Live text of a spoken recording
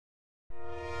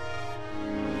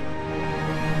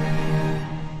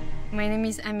My name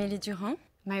is Amélie Durand.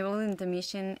 My role in the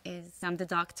mission is I'm the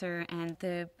doctor and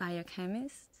the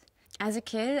biochemist. As a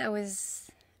kid,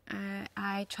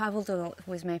 I traveled a lot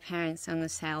with my parents on a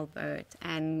sailboat,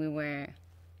 and we were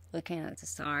looking at the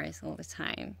stars all the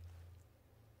time.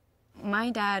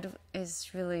 My dad is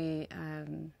really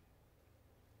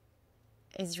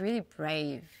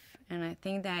brave, and I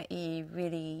think that he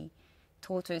really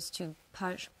taught us to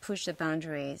push the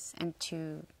boundaries and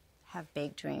to have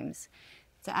big dreams.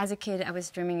 So as a kid, I was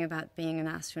dreaming about being an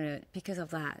astronaut because of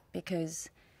that, because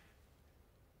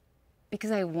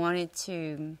I wanted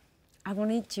to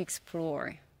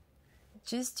explore.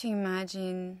 Just to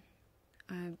imagine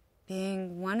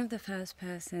being one of the first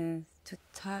persons to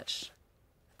touch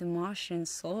the Martian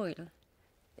soil.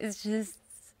 It's just,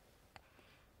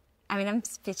 I mean, I'm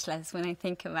speechless when I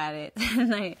think about it.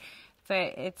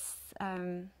 But it's,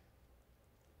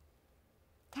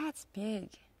 that's big.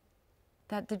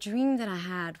 That the dream that I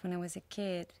had when I was a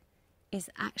kid is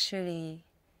actually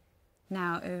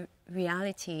now a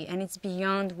reality, and it's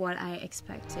beyond what I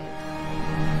expected.